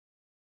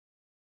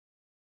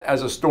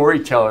As a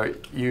storyteller,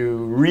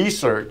 you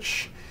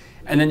research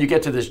and then you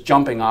get to this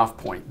jumping off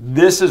point.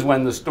 This is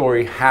when the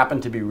story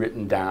happened to be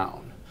written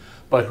down.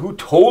 But who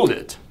told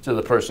it to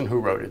the person who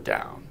wrote it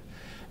down?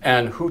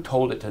 And who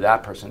told it to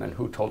that person and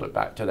who told it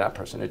back to that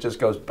person? It just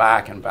goes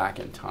back and back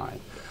in time.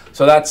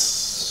 So that's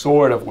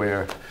sort of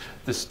where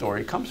this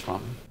story comes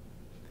from.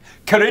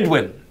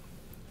 Ceridwen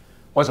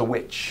was a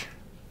witch,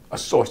 a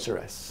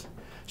sorceress.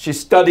 She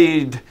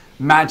studied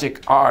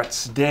magic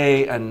arts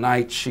day and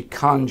night. She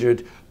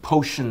conjured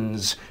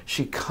potions.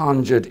 She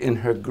conjured in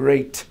her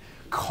great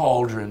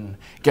cauldron,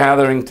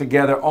 gathering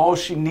together all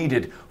she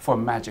needed for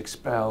magic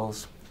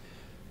spells.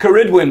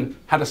 Ceridwen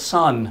had a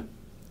son,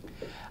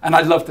 and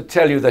I'd love to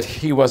tell you that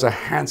he was a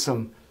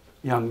handsome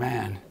young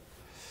man,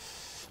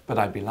 but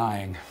I'd be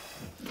lying.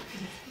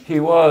 He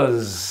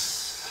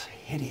was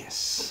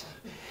hideous.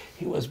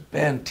 He was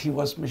bent, he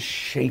was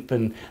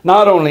misshapen,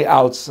 not only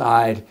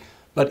outside,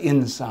 but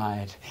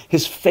inside.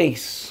 His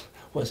face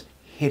was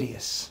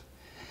hideous.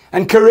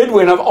 And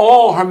Ceridwen, of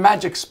all her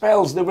magic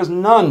spells, there was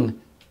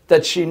none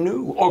that she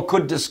knew or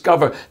could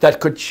discover that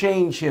could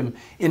change him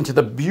into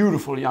the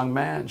beautiful young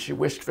man she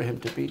wished for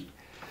him to be.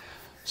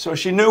 So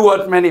she knew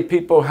what many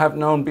people have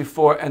known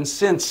before and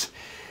since.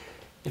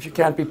 If you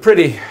can't be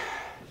pretty,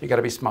 you got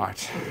to be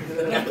smart.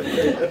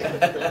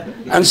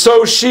 And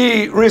so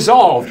she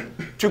resolved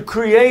to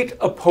create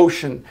a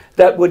potion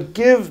that would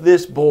give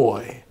this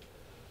boy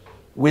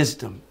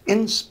wisdom,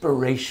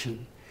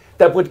 inspiration,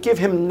 that would give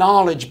him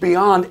knowledge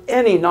beyond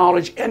any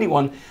knowledge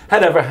anyone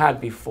had ever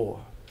had before.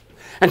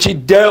 And she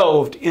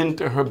delved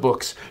into her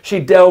books.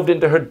 She delved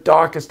into her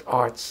darkest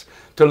arts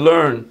to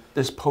learn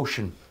this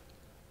potion.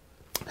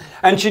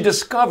 And she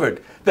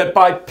discovered that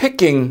by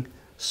picking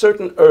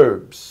certain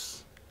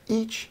herbs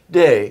each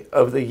day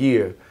of the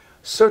year,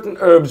 certain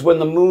herbs when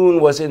the moon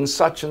was in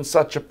such and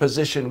such a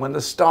position, when the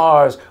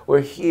stars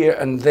were here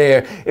and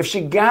there, if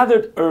she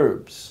gathered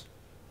herbs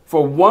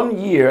for 1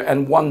 year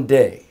and 1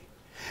 day,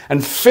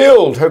 and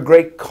filled her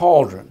great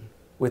cauldron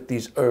with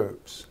these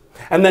herbs,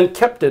 and then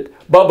kept it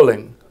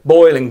bubbling,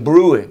 boiling,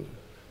 brewing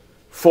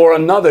for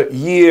another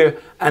year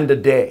and a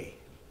day.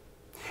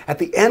 At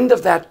the end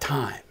of that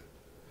time,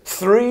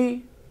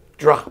 3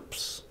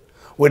 drops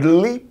would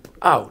leap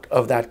out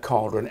of that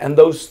cauldron, and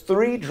those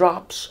 3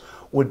 drops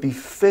would be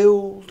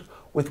filled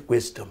with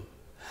wisdom.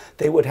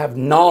 They would have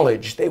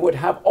knowledge. They would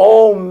have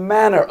all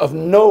manner of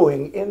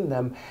knowing in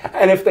them.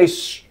 And if they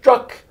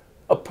struck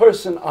a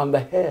person on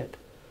the head,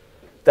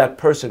 that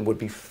person would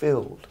be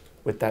filled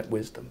with that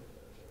wisdom.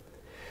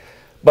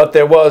 But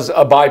there was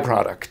a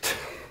byproduct.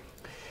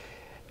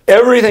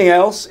 Everything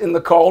else in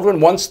the cauldron,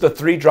 once the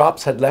 3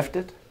 drops had left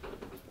it,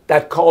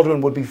 that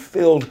cauldron would be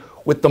filled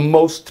with the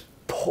most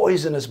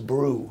poisonous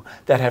brew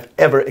that have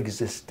ever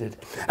existed.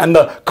 And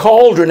the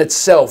cauldron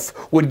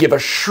itself would give a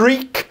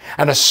shriek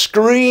and a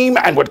scream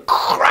and would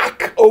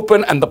crack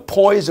open, and the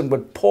poison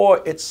would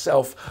pour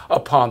itself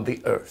upon the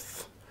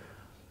earth.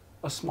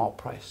 A small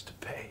price to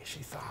pay, she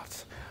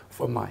thought,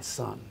 for my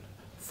son,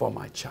 for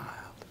my child.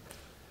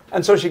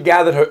 And so she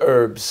gathered her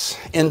herbs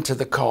into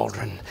the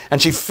cauldron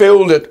and she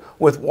filled it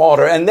with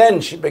water. And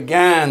then she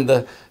began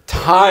the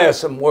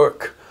tiresome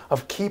work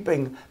of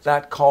keeping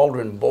that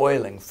cauldron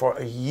boiling for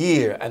a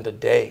year and a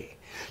day.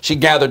 She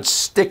gathered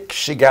sticks,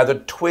 she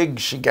gathered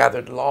twigs, she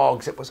gathered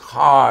logs. It was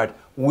hard,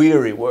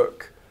 weary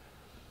work.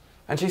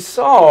 And she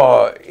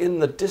saw in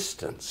the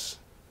distance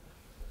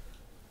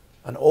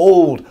an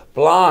old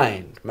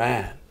blind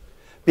man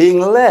being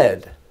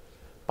led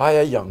by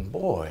a young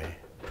boy.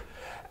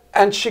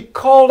 And she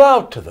called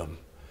out to them.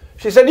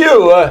 She said,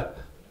 "You,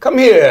 come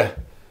here.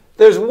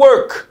 There's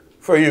work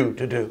for you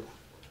to do."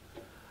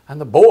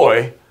 And the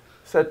boy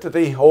said to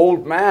the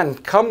old man,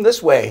 "Come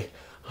this way.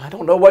 I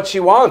don't know what she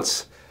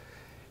wants."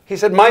 He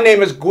said, "My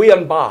name is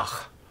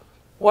Gwianbach.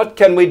 What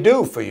can we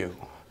do for you?"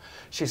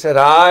 She said,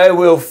 "I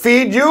will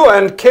feed you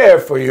and care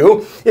for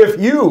you if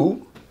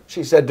you,"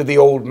 she said to the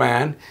old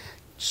man,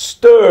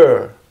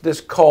 "stir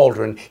this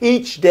cauldron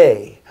each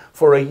day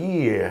for a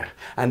year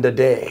and a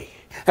day.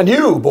 And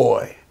you,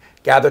 boy,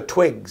 gather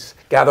twigs,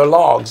 gather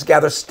logs,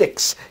 gather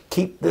sticks.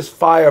 Keep this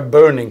fire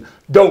burning.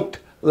 Don't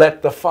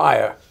let the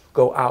fire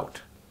go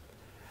out."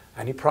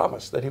 And he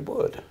promised that he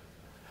would.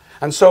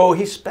 And so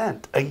he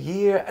spent a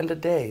year and a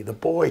day, the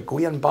boy,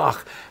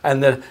 Gwianbach,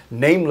 and the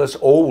nameless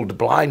old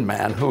blind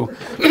man who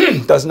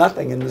does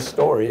nothing in the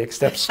story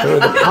except stir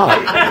the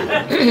pot.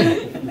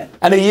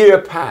 And a year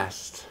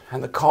passed,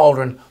 and the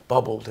cauldron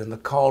bubbled, and the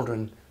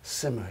cauldron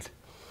simmered.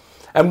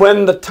 And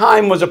when the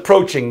time was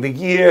approaching, the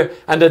year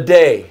and a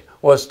day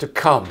was to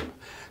come,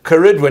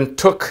 Ceridwen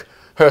took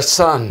her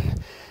son,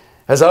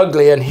 as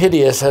ugly and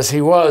hideous as he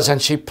was,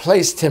 and she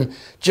placed him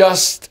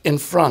just in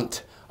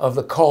front of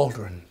the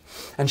cauldron.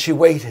 And she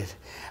waited,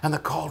 and the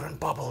cauldron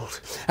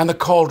bubbled, and the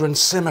cauldron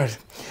simmered.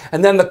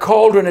 And then the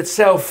cauldron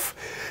itself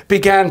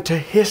began to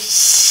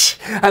hiss,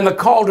 and the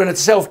cauldron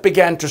itself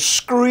began to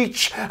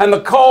screech, and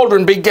the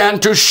cauldron began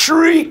to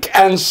shriek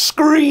and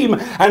scream,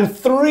 and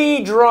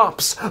 3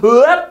 drops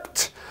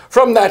leapt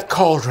from that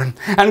cauldron.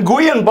 And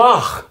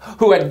Guyenbach,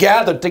 who had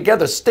gathered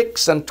together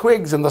sticks and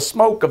twigs in the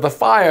smoke of the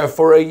fire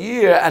for a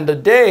year and a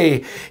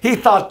day, he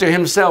thought to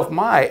himself,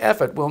 my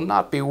effort will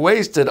not be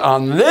wasted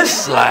on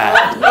this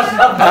lad.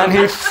 And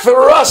he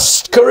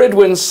thrust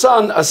Ceridwen's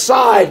son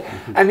aside,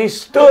 and he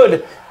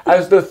stood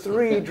as the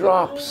 3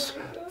 drops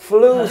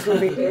flew through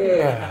the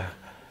air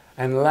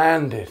and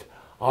landed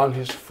on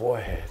his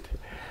forehead.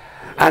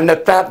 And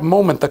at that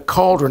moment the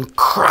cauldron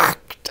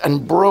cracked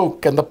and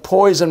broke, and the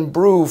poison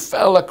brew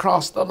fell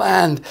across the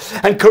land.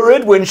 And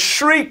Ceridwen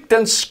shrieked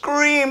and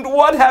screamed,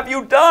 what have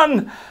you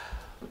done?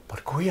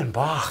 But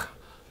Guyenbach,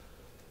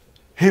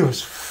 he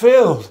was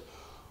filled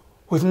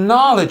with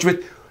knowledge,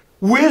 with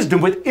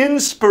wisdom, with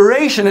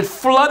inspiration. It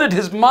flooded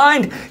his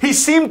mind. He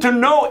seemed to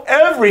know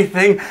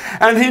everything,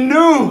 and he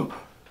knew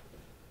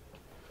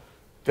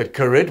that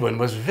Ceridwen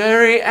was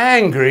very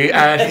angry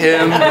at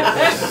him.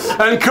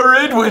 And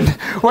Ceridwen,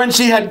 when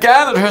she had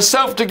gathered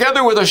herself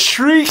together with a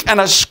shriek and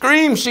a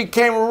scream, she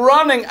came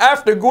running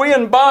after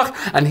Guyenbach,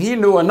 and he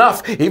knew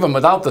enough, even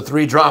without the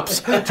 3 drops,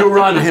 to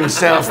run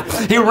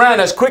himself. He ran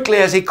as quickly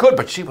as he could,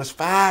 but she was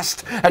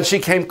fast, and she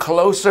came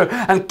closer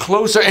and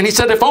closer, and he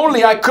said, if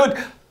only I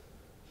could,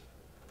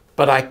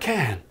 but I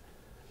can.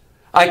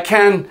 I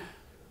can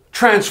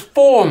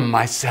transform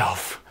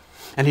myself.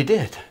 And he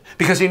did,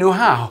 because he knew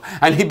how,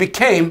 and he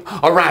became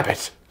a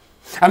rabbit.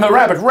 And the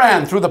rabbit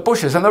ran through the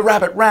bushes, and the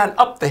rabbit ran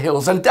up the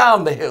hills and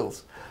down the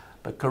hills.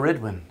 But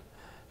Ceridwen,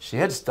 she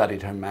had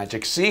studied her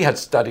magic. She had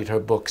studied her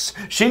books.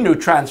 She knew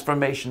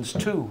transformations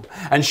too,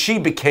 and she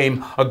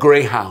became a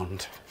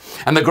greyhound.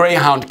 And the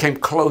greyhound came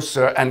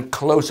closer and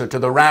closer to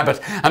the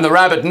rabbit, and the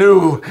rabbit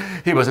knew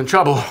he was in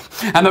trouble.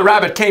 And the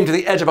rabbit came to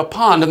the edge of a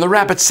pond, and the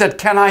rabbit said,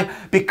 can I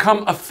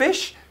become a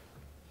fish?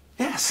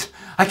 Yes,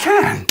 I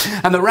can.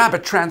 And the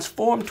rabbit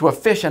transformed to a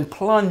fish and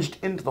plunged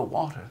into the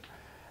water.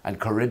 And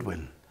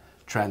Ceridwen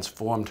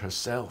transformed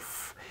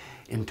herself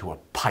into a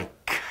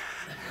pike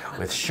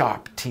with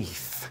sharp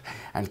teeth,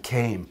 and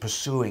came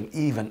pursuing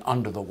even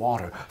under the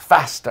water,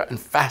 faster and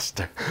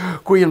faster.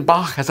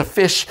 Guyenbach, as a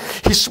fish,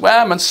 he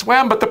swam and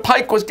swam, but the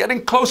pike was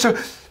getting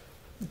closer.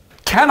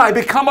 Can I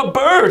become a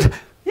bird?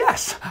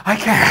 Yes, I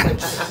can.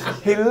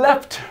 He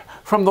leapt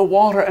from the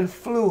water and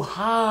flew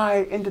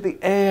high into the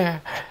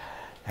air.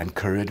 And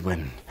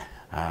Ceridwen,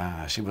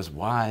 she was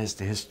wise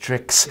to his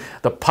tricks.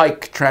 The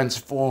pike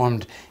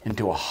transformed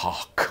into a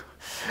hawk,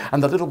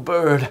 and the little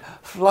bird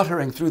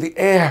fluttering through the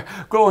air,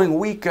 growing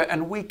weaker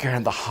and weaker,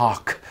 and the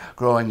hawk,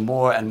 growing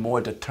more and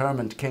more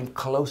determined, came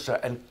closer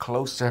and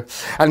closer.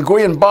 And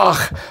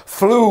Guyenbach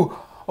flew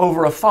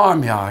over a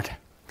farmyard,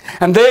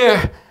 and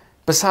there,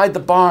 beside the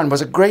barn,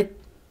 was a great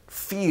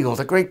field,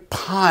 a great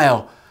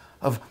pile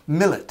of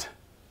millet.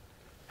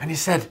 And he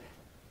said,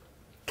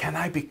 can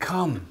I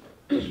become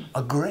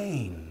a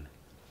grain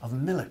of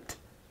millet?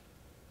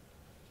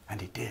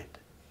 And he did.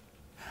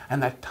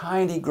 And that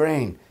tiny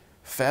grain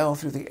fell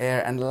through the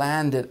air and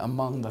landed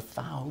among the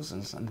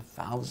thousands and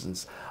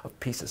thousands of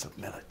pieces of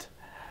millet.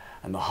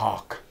 And the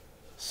hawk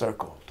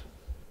circled,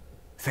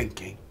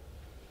 thinking.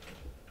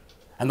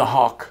 And the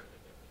hawk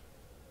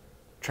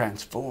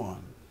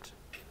transformed.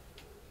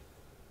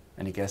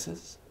 Any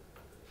guesses?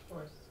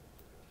 Horse.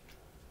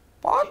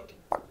 What?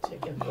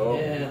 Chicken. Oh.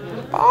 Yeah.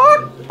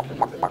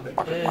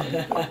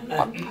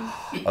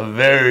 A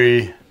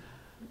very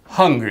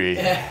hungry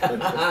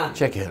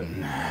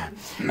chicken.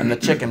 And the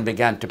chicken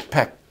began to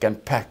peck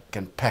and peck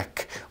and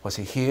peck. Was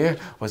he here?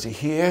 Was he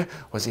here?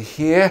 Was he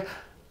here?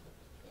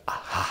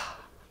 Aha.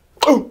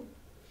 Ooh.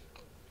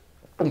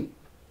 And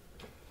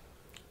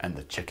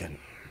the chicken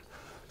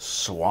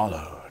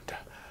swallowed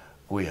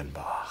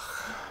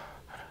Guyenbach.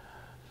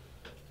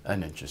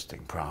 An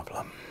interesting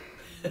problem.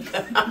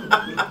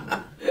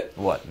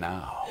 What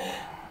now?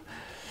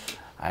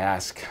 I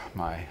ask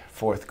my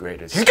 4th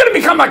graders, he's gonna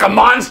become like a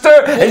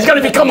monster, and he's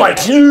gonna become like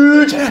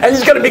huge, and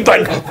he's gonna be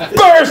like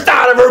burst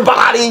out of her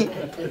body.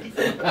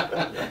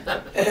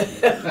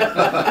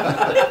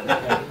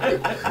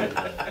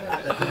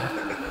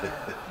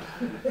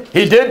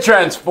 He did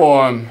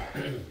transform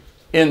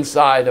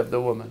inside of the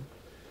woman,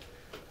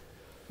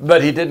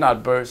 but he did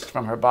not burst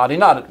from her body,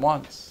 not at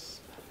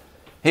once.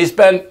 He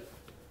spent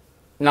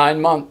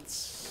 9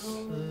 months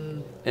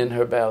in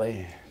her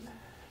belly,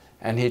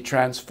 and he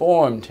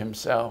transformed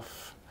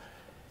himself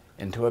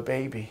into a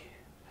baby.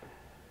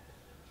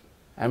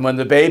 And when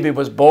the baby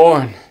was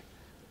born,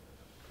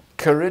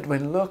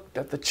 Ceridwen looked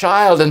at the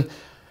child, and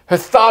her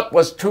thought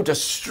was to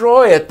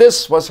destroy it.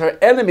 This was her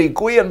enemy,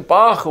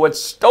 Guyenbach, who had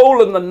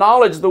stolen the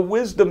knowledge, the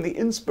wisdom, the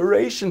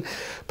inspiration.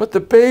 But the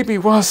baby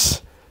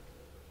was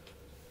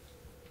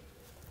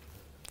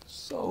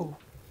so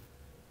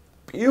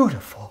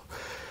beautiful.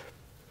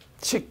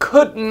 She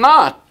could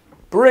not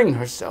bring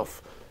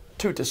herself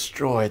to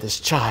destroy this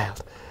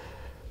child,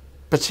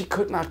 but she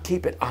could not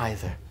keep it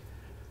either.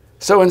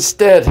 So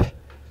instead,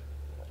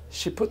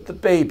 she put the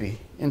baby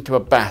into a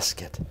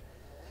basket,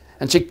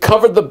 and she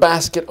covered the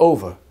basket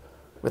over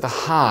with a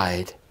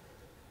hide,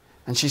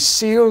 and she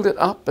sealed it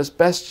up as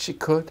best she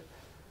could,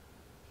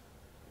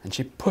 and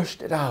she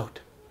pushed it out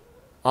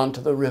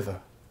onto the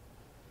river.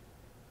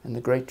 in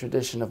the great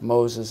tradition of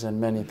Moses and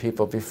many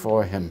people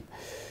before him.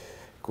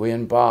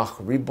 Gwion Bach,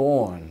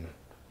 reborn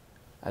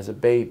as a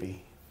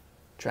baby,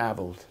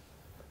 traveled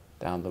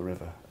down the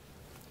river.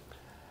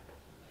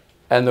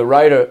 And the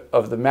writer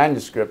of the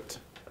manuscript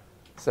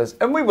says,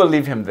 and we will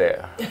leave him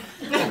there.